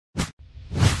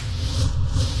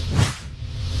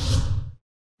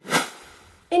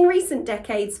In recent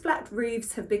decades, flat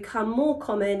roofs have become more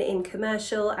common in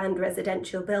commercial and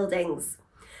residential buildings.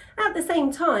 At the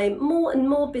same time, more and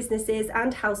more businesses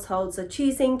and households are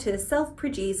choosing to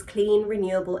self-produce clean,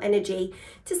 renewable energy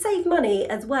to save money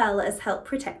as well as help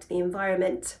protect the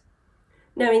environment.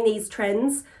 Knowing these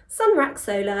trends, 𝐊𝐞𝐲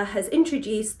Solar has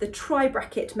introduced the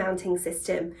tri-bracket mounting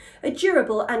system, a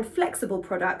durable and flexible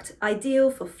product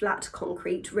ideal for flat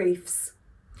concrete roofs.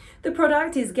 The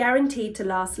product is guaranteed to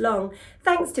last long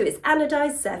thanks to its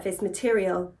anodized surface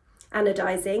material.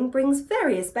 Anodizing brings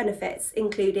various benefits,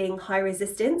 including high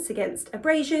resistance against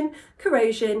abrasion,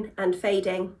 corrosion and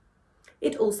fading.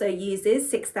 It also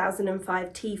uses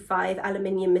 6005 T5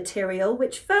 aluminium material,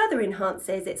 which further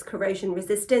enhances its corrosion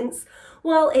resistance,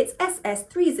 while its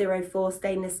SS304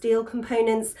 stainless steel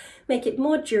components make it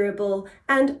more durable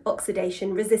and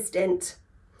oxidation resistant.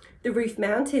 The roof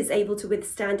mount is able to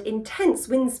withstand intense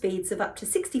wind speeds of up to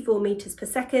 64 meters per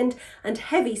second and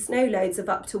heavy snow loads of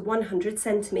up to 100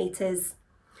 centimeters.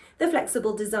 The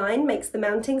flexible design makes the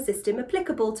mounting system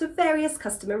applicable to various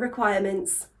customer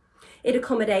requirements. It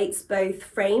accommodates both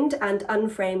framed and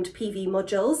unframed PV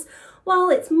modules, while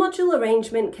its module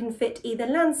arrangement can fit either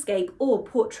landscape or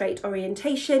portrait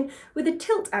orientation with a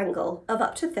tilt angle of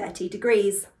up to 30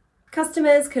 degrees.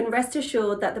 Customers can rest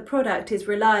assured that the product is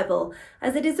reliable,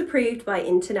 as it is approved by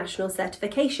international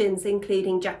certifications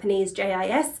including Japanese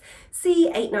JIS,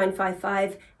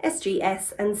 C8955,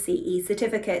 SGS and CE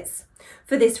certificates.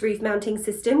 For this roof mounting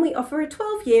system, we offer a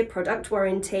 12-year product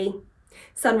warranty.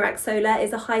 𝐊𝐞𝐲 Solar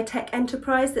is a high-tech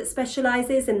enterprise that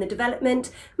specialises in the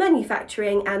development,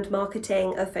 manufacturing and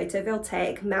marketing of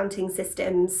photovoltaic mounting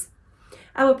systems.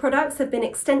 Our products have been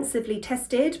extensively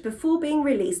tested before being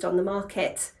released on the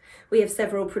market. We have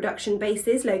several production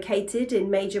bases located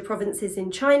in major provinces in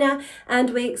China, and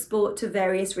we export to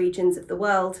various regions of the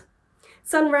world.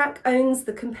 𝐊𝐞𝐲 owns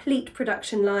the complete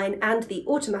production line and the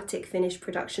automatic finish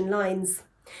production lines.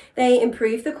 They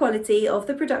improve the quality of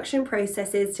the production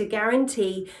processes to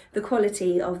guarantee the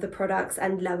quality of the products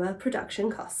and lower production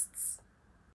costs.